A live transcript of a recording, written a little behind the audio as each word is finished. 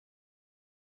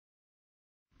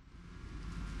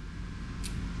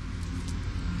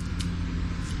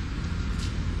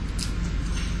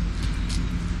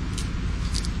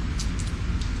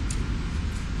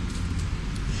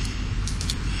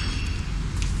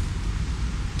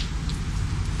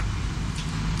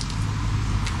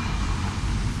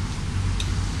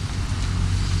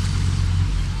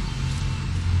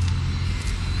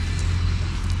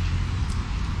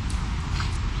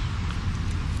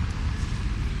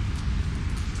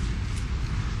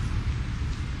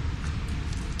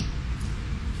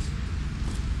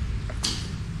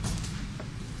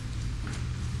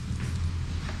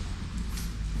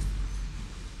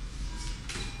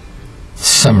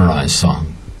samurai song.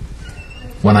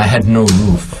 When I had no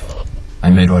roof, I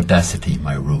made Audacity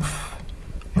my roof.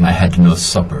 When I had no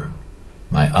supper,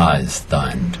 my eyes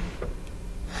dined.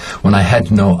 When I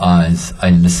had no eyes, I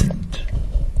listened.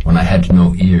 When I had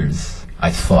no ears,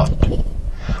 I thought.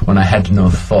 When I had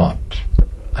no thought,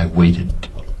 I waited.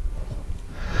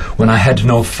 When I had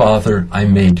no father, I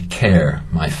made care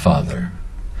my father.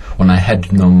 When I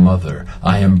had no mother,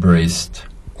 I embraced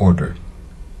order.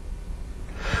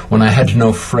 When I had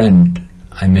no friend,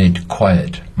 I made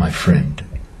quiet my friend.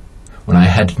 When I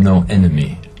had no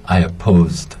enemy, I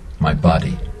opposed my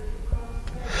body.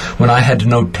 When I had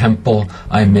no temple,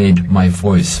 I made my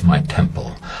voice my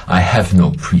temple. I have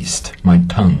no priest, my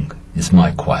tongue is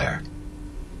my choir.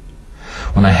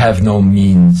 When I have no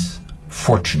means,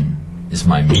 fortune is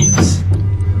my means.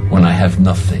 When I have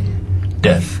nothing,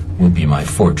 death will be my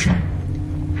fortune.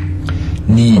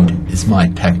 Need is my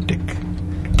tactic.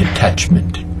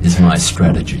 Detachment is my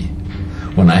strategy.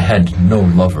 When I had no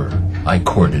lover, I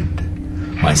courted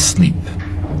my sleep.